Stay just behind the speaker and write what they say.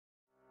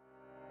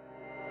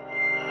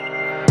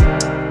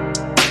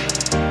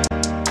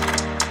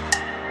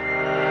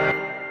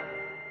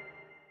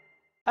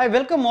I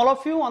welcome all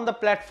of you on the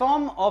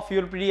platform of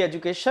YourPedia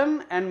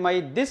Education, and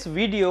this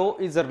video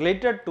is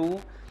related to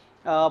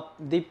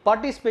the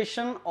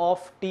participation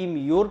of Team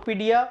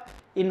YourPedia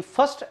in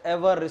first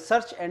ever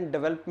research and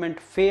development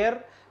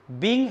fair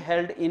being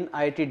held in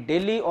IIT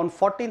Delhi on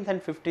 14th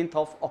and 15th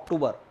of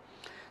October.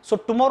 So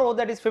tomorrow,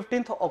 that is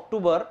 15th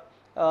October,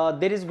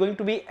 there is going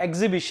to be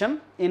exhibition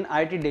in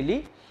IIT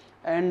Delhi,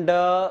 and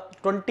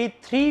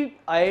 23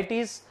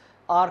 IITs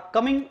are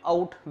coming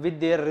out with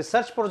their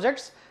research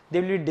projects. They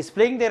will be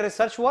displaying their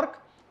research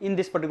work in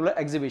this particular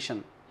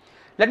exhibition.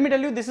 Let me tell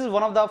you, this is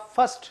one of the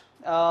first,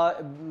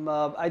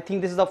 I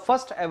think this is the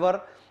first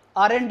ever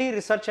R&D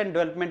research and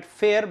development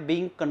fair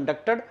being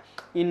conducted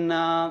in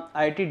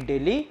IIT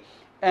Delhi,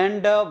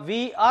 and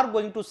we are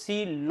going to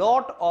see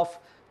lot of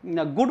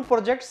good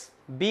projects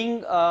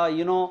being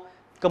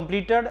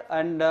completed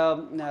and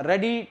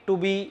ready to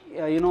be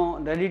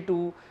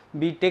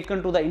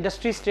taken to the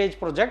industry stage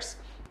projects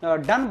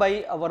done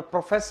by our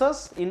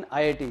professors in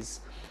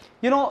IITs.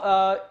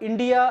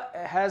 India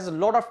has a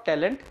lot of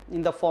talent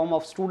in the form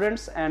of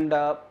students and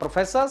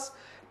professors,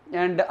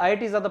 and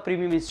IITs are the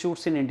premium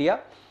institutes in India.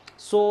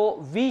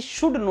 So we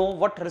should know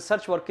what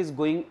research work is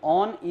going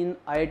on in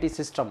IIT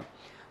system.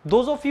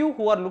 Those of you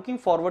who are looking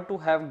forward to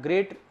have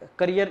great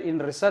career in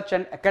research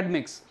and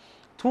academics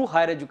through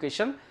higher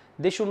education,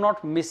 they should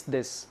not miss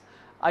this.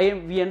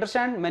 We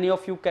understand many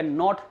of you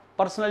cannot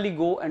personally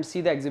go and see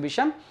the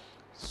exhibition.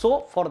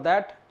 So for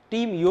that,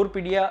 Team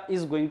YourPedia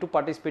is going to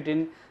participate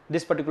in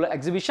this particular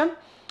exhibition.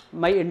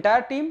 My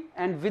entire team,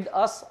 and with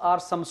us are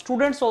some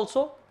students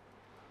also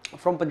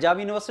from Punjab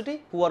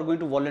University who are going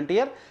to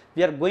volunteer.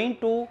 We are going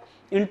to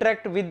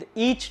interact with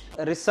each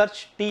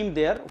research team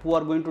there who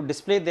are going to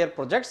display their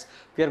projects.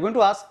 We are going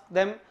to ask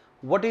them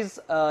what is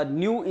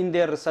new in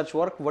their research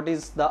work, what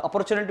is the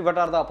opportunity, what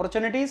are the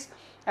opportunities,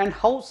 and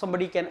how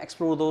somebody can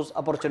explore those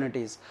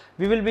opportunities.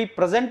 We will be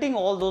presenting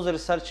all those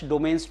research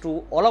domains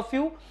to all of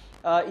you.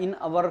 In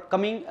our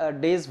coming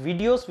days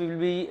videos we will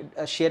be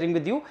sharing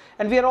with you,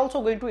 and we are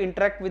also going to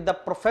interact with the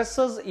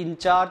professors in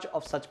charge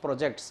of such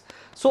projects.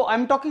 So I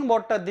am talking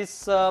about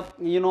this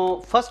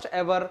first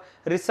ever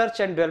research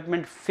and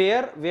development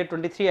fair where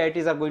 23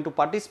 IITs are going to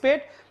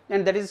participate,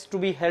 and that is to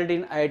be held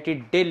in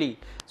IIT Delhi.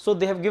 So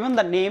they have given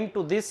the name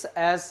to this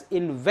as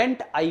Invent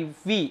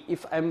IV,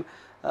 if I am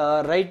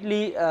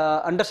rightly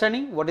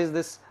understanding what is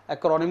this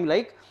acronym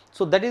like.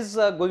 So that is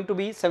going to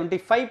be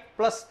 75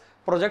 plus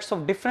projects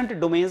of different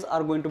domains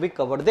are going to be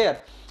covered there.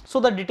 So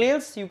the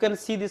details, you can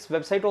see this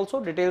website also,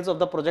 details of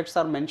the projects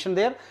are mentioned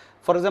there.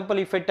 For example,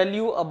 if I tell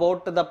you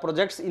about the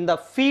projects in the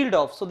field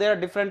of, so there are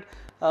different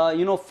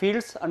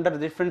fields under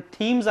different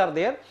themes are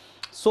there.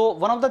 So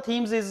one of the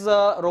themes is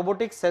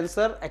robotics,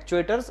 sensor,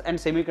 actuators and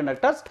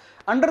semiconductors.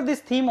 Under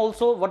this theme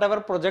also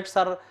whatever projects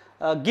are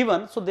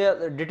given, so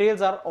their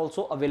details are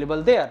also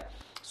available there.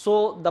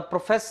 So the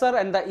professor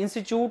and the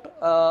institute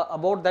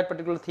about that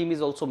particular theme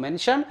is also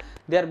mentioned.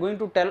 They are going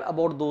to tell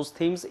about those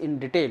themes in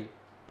detail.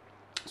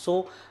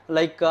 So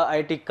like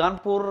IIT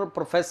Kanpur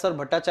Professor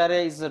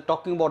Bhattacharya is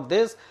talking about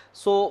this.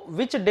 So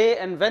which day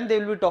and when they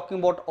will be talking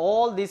about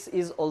all this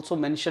is also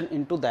mentioned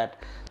into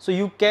that. So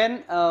you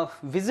can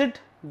visit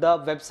the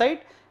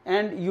website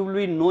and you will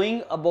be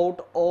knowing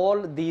about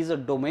all these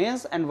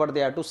domains and what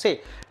they are to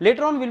say.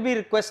 Later on we will be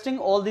requesting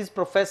all these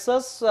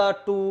professors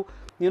to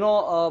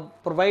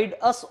provide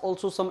us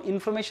also some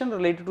information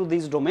related to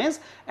these domains,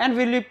 and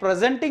we will be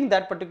presenting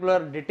that particular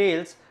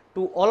details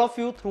to all of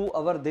you through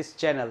our this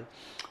channel.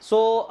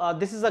 So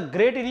this is a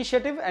great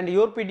initiative, and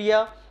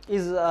YourPedia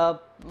is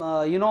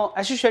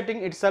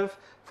associating itself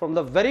from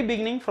the very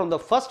beginning, from the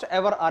first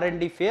ever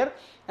R&D fair,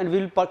 and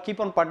we will keep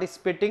on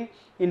participating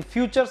in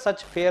future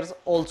such fairs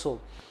also.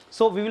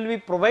 So we will be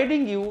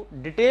providing you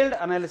detailed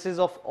analysis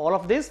of all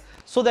of this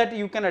so that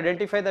you can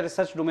identify the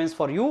research domains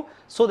for you,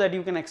 so that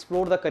you can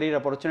explore the career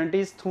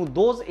opportunities through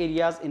those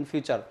areas in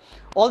future.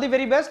 All the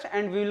very best,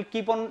 and we will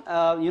keep on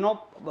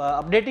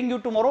updating you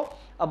tomorrow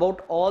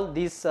about all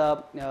these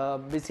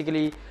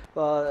basically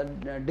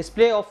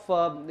display of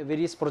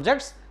various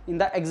projects in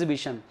the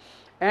exhibition.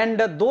 And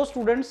those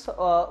students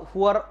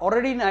who are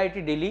already in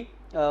IIT Delhi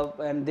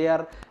and they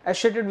are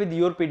associated with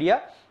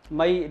YourPedia,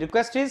 my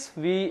request is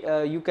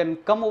you can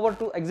come over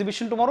to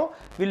exhibition tomorrow.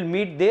 We will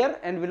meet there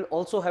and we will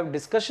also have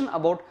discussion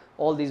about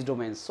all these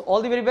domains. So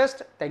all the very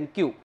best. Thank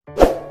you.